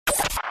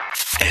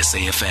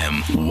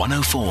SAFM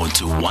 104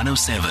 to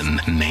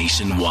 107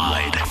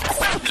 nationwide.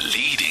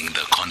 Leading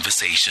the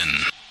conversation.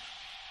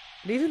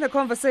 Leading the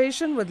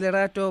conversation with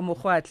Lerato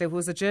Mogoatlhe,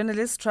 who's a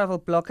journalist, travel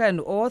blogger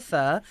and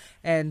author,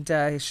 and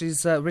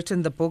she's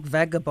written the book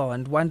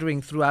Vagabond,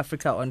 Wandering Through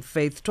Africa on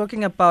Faith,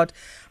 talking about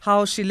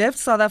how she left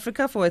South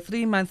Africa for a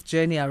 3-month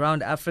journey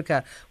around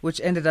Africa,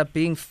 which ended up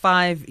being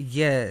 5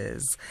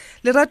 years.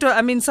 Lerato,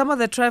 I mean, some of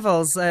the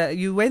travels,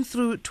 you went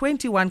through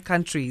 21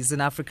 countries in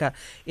Africa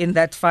in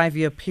that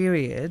 5-year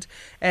period,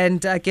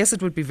 and I guess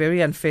it would be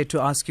very unfair to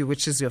ask you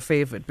which is your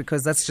favorite,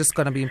 because that's just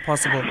going to be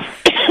impossible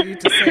for you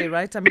to say,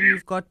 right? I mean,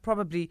 you've got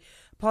probably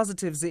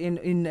positives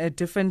in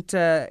different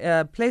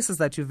places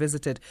that you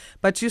visited,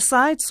 but you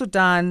cite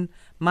Sudan,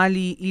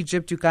 Mali,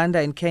 Egypt, Uganda,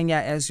 and Kenya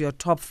as your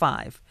top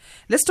 5.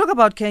 Let's talk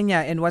about Kenya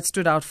and what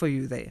stood out for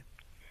you there.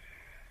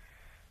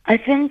 I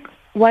think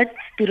what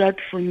stood out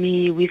for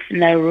me with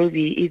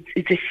Nairobi,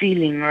 it's a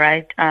feeling,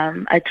 right?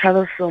 I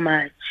travel so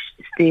much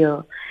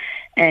still,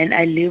 and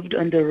I lived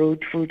on the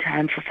road full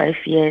time for 5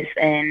 years,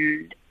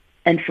 and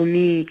for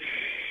me,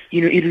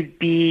 you know, it would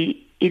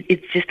be.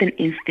 It's just an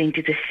instinct.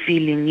 It's a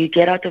feeling. You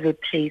get out of a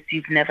place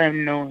you've never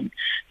known,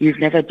 you've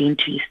never been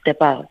to, you step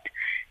out,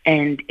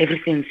 and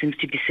everything seems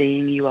to be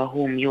saying, you are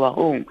home, you are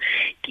home.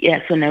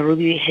 Yeah, so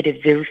Nairobi had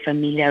a very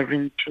familiar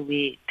ring to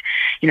it.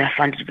 You know, I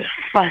found it very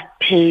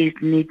fast-paced,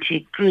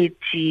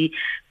 nitty-gritty,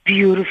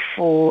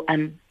 beautiful,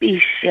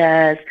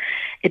 ambitious,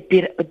 a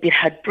bit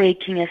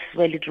heartbreaking as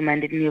well. It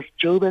reminded me of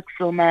Joburg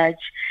so much,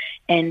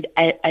 and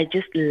I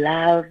just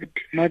loved,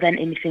 more than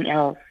anything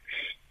else,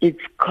 it's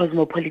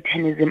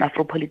cosmopolitanism,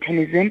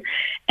 Afropolitanism,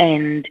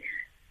 and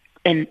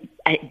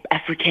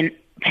Pan-African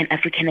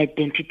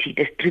identity.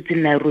 The streets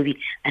in Nairobi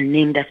are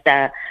named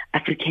after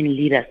African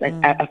leaders, like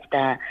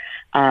after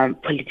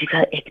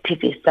political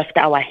activists, after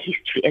our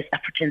history as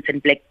Africans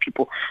and Black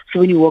people.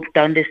 So when you walk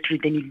down the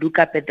street and you look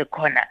up at the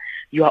corner,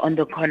 you are on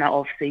the corner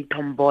of, say,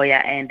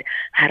 Tomboya and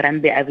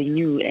Harambe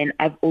Avenue. And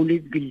I've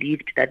always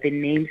believed that the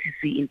names you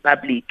see in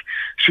public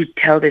should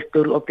tell the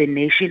story of the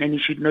nation, and it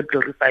should not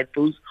glorify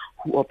those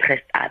who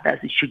oppressed others.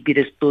 It should be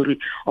the story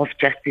of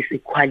justice,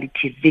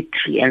 equality,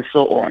 victory, and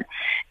so on.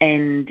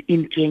 And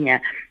in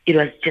Kenya, it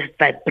was just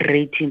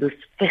vibrating. Those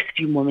first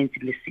few moments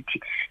in the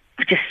city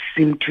just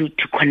seemed to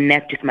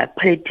connect with my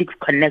politics,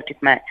 connect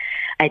with my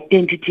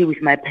identity,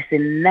 with my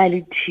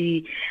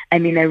personality. I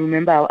mean, I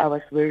remember I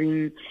was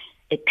wearing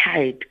a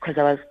tie because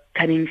I was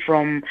coming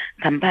from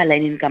Kampala,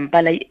 and in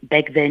Kampala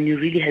back then you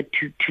really had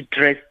to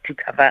dress to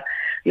cover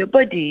your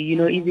body, you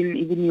know, even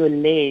your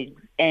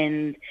legs.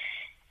 And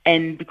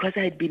because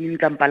I had been in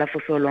Kampala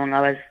for so long,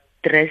 I was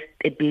dressed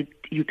a bit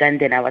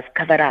Ugandan. I was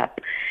covered up.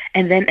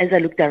 And then as I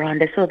looked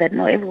around, I saw that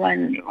no,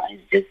 everyone is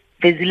just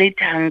vezile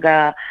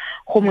tanga,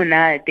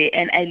 homonade.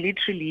 And I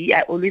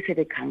always had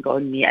a kanga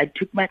on me. I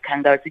took my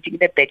kanga, I was sitting in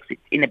the back seat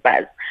in a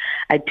bus.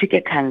 I took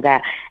a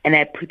kanga and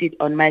I put it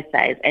on my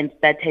thighs and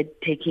started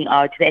taking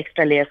out the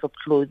extra layers of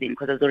clothing,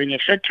 because I was wearing a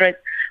short dress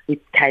with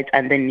tights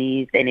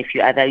underneath and a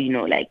few other, you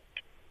know, like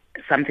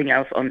something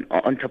else on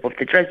top of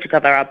the dress to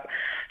cover up.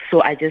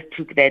 So I just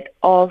took that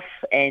off,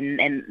 and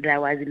I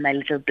was in my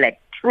little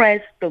black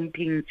dress,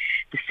 stomping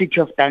the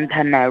city of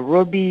downtown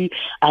Nairobi.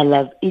 I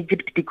love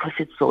Egypt because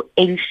it's so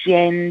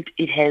ancient.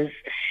 It has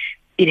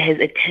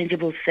a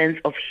tangible sense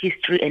of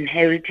history and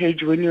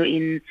heritage when you're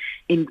in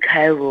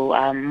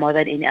Cairo, more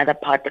than any other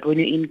part. But when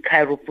you're in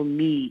Cairo, for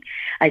me,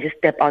 I just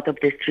step out of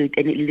the street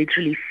and it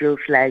literally feels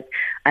like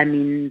I'm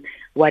in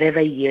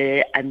whatever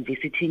year I'm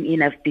visiting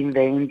in. I've been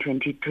there in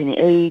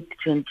 2028,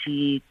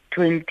 2020,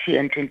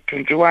 and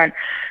 2021.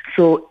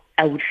 So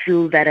I would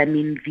feel that I'm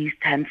in these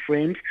time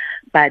frames,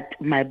 but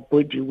my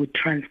body would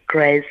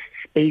transgress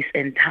space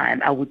and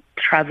time. I would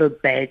travel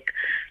back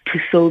to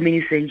so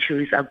many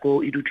centuries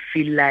ago. It would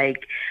feel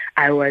like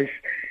I was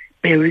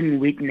bearing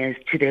witness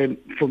to the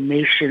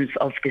formations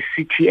of the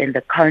city and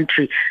the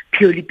country,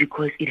 purely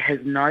because it has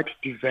not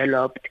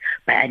developed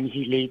by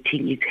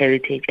annihilating its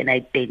heritage and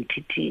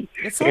identity.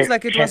 It sounds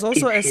like it was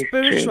also a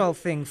spiritual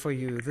thing for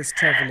you, this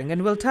traveling,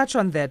 and we'll touch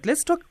on that.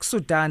 Let's talk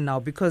Sudan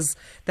now, because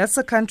that's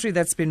a country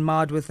that's been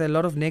marred with a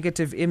lot of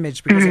negative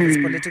image because of its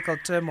political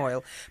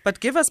turmoil. But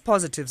give us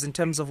positives in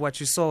terms of what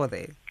you saw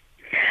there.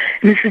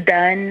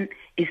 Sudan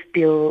is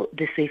still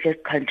the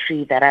safest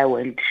country that I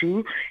went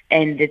to,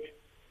 and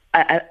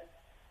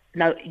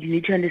now, you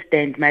need to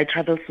understand, my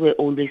travels were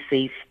always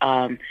safe,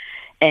 and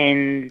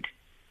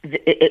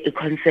a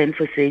concern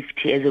for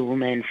safety as a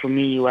woman for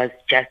me was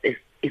just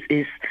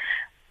is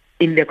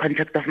in the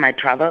context of my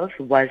travels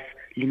was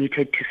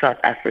limited to South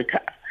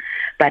Africa.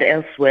 But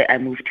elsewhere, I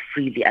moved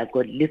freely. I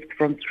got lifts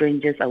from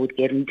strangers. I would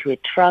get into a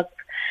truck.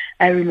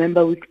 I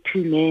remember with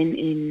 2 men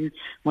in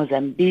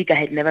Mozambique. I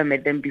had never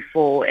met them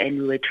before,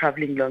 and we were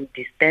traveling long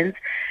distance.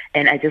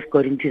 And I just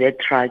got into that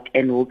truck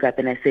and woke up,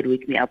 and I said,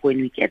 "Wake me up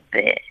when we get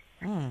there."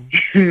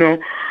 You know,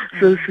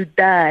 so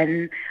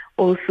Sudan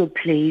also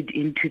played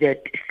into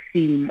that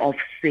theme of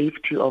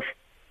safety, of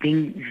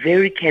being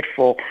very cared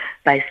for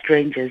by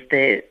strangers.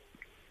 The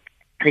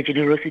the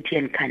generosity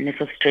and kindness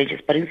of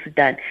strangers. But in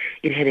Sudan,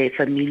 it had a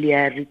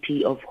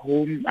familiarity of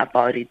home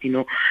about it. You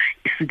know,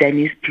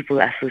 Sudanese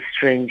people are so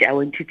strange. I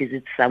went to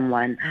visit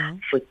someone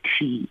for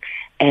tea,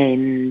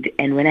 and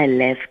when I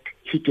left,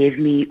 he gave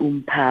me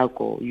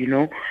umpago, you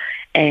know,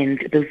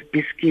 and those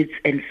biscuits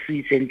and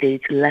sweets and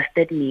dates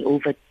lasted me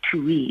over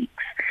 2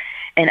 weeks.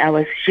 And I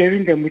was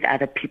sharing them with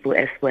other people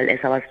as well as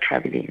I was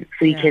traveling.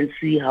 So you can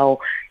see how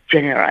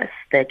generous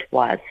that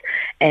was.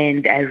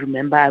 And I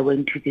remember I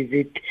went to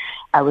visit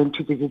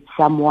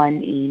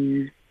someone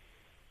in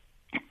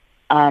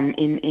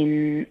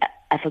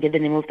I forget the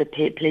name of the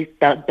place,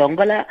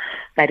 Dongola,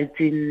 but it's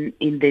in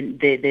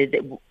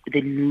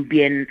the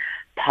Nubian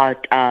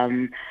part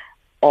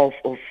of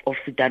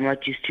Sudan,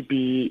 what used to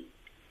be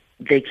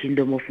the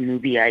Kingdom of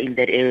Nubia in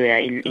that area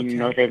in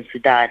northern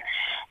Sudan.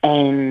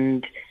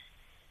 And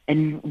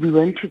we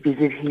went to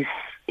visit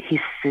his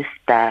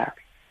sister.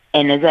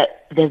 And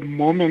the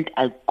moment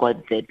I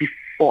got there,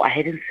 before I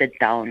hadn't sat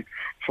down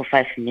for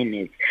 5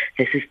 minutes,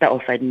 the sister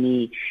offered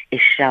me a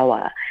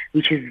shower,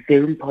 which is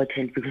very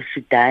important because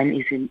Sudan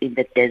is in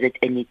the desert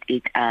and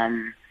it's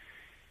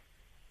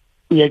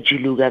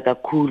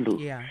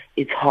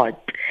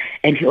hot.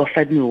 And he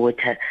offered me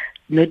water,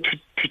 not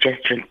to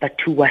just drink, but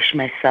to wash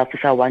myself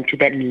if I want to.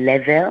 That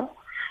level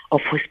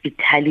of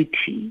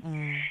hospitality.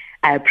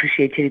 I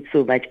appreciated it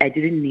so much. I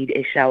didn't need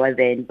a shower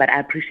then, but I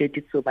appreciate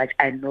it so much.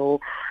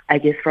 I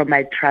guess from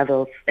my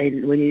travels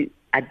and when you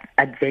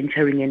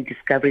adventuring and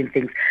discovering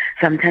things,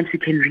 sometimes you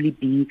can really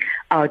be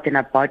out and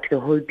about the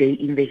whole day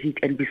in the heat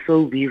and be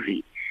so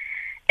weary.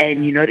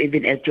 And you're not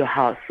even at your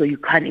house, so you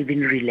can't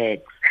even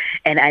relax.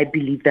 And I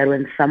believe that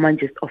when someone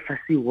just offers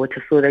you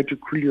water so that you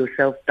cool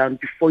yourself down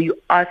before you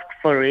ask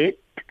for it,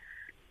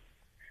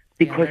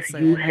 because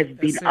you have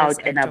been out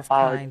and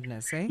about.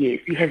 Kindness, eh? Yes,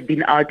 you have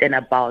been out and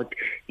about.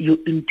 Your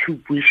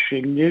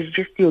intuition, yes,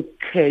 just your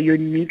care, your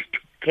need to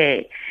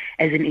care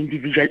as an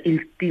individual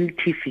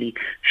instinctively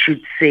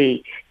should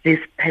say, this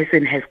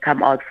person has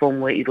come out from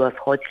where it was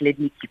hot, let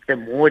me give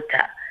them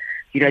water.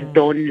 You know, I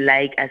don't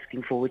like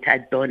asking for water. I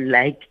don't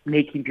like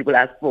making people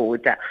ask for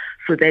water.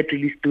 So that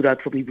really stood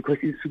out for me because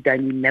in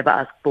Sudan, you never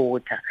ask for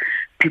water.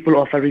 People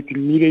offer it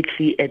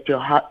immediately at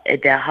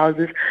their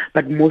houses.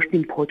 But most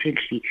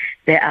importantly,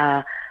 there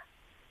are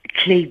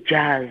clay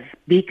jars,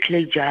 big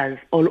clay jars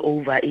all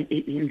over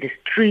in the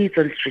streets,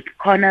 on street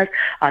corners,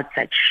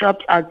 outside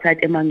shops, outside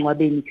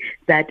Emangwabeni,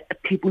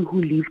 that people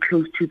who live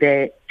close to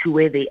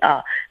where they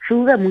are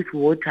fill them with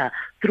water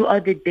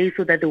throughout the day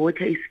so that the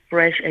water is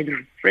fresh and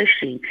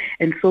refreshing,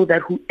 and so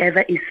that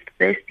whoever is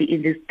thirsty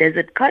in this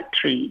desert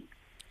country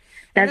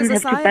doesn't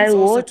have to buy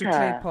water. To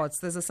clay pots.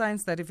 There's a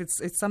science that if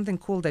it's something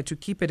cool that you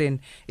keep it in,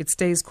 it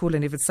stays cool,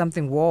 and if it's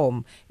something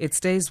warm, it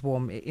stays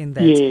warm in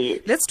that.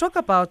 Yes. Let's talk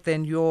about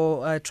then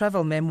your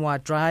travel memoir,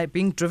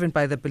 being driven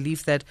by the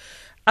belief that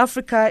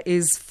Africa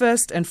is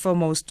first and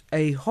foremost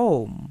a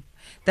home.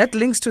 That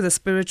links to the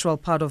spiritual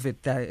part of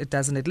it,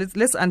 doesn't it?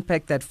 Let's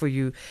unpack that for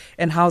you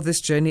and how this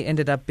journey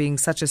ended up being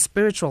such a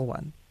spiritual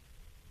one.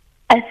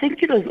 I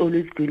think it was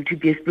always going to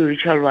be a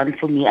spiritual one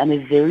for me. I'm a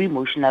very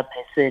emotional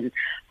person,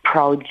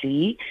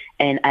 proudly,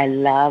 and I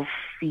love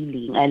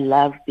feeling. I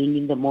love being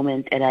in the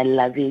moment, and I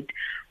love it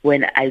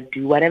when I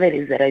do whatever it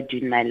is that I do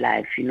in my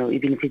life, you know,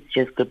 even if it's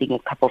just grabbing a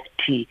cup of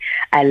tea.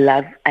 I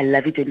love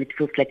it when it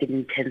feels like an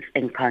intense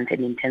encounter,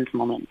 an intense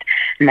moment.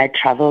 My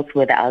travels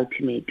were the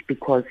ultimate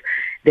because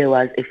there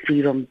was a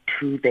freedom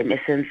to them,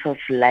 a sense of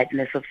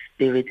lightness of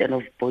spirit and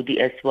of body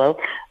as well,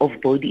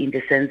 of body in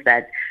the sense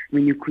that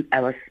when you could,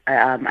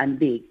 I'm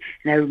big.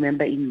 And I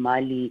remember in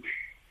Mali,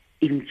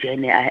 in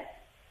Jene,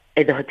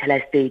 at the hotel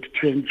I stayed,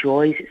 to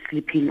enjoy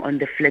sleeping on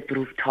the flat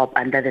rooftop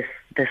under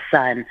the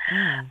sun.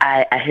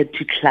 I had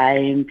to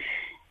climb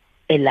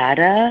a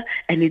ladder,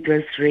 and it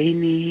was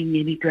raining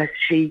and it was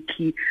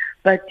shaky.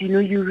 But, you know,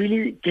 you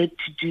really get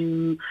to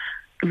do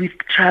with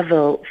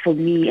travel, for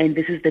me, and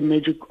this is the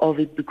magic of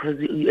it, because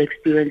you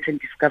experience and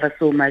discover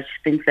so much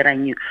things that I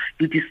knew.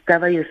 You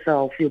discover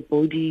yourself, your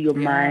body, your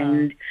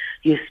mind,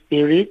 your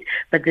spirit,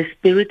 but the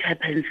spirit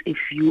happens if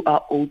you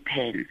are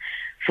open.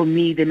 For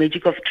me, the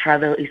magic of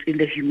travel is in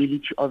the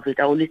humility of it.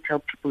 I always tell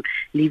people,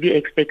 leave your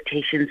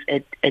expectations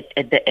at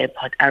the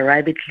airport.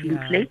 Arrive at clean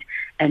plate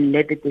and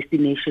let the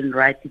destination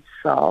write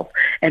itself.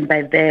 And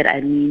by that, I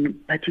mean,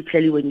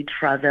 particularly when you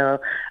travel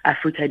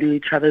Africa,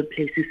 you travel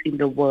places in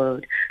the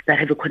world that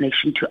have a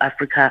connection to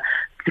Africa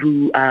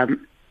through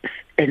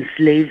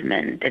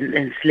enslavement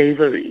and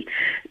slavery.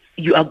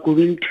 You are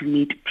going to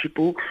meet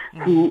people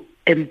who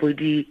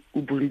embody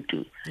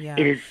Ubuntu. Yeah.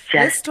 It is just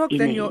Let's talk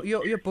innate. then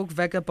your book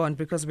Vagabond,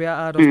 because we are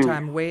out of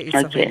time, where it's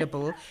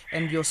available,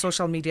 and your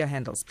social media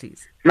handles,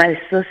 please. My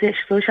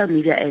social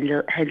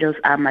media handles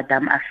are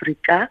Madame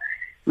Africa.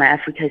 My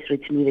Africa is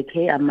written with a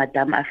K. I'm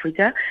Madame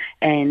Africa,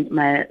 and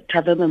my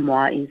travel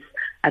memoir is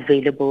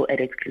available at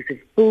exclusive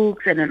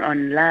books and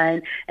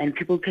online, and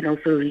people can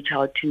also reach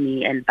out to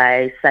me and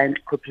buy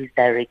signed copies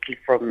directly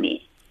from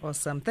me.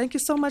 Awesome. Thank you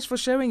so much for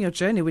sharing your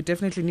journey. We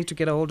definitely need to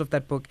get a hold of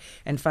that book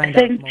and find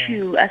out more. Thank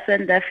you,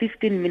 Asanda.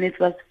 15 minutes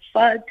was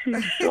far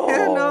too short.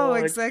 No,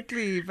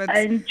 exactly. But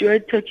I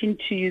enjoyed talking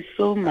to you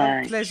so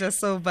much. Pleasure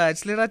so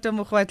much. Lerato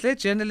Mogoatlhe,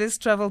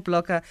 journalist, travel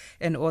blogger,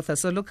 and author.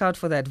 So look out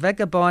for that.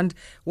 Vagabond,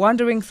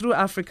 wandering through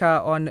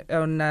Africa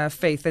on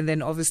faith, and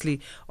then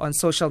obviously on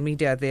social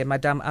media there,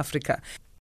 Madame Africa.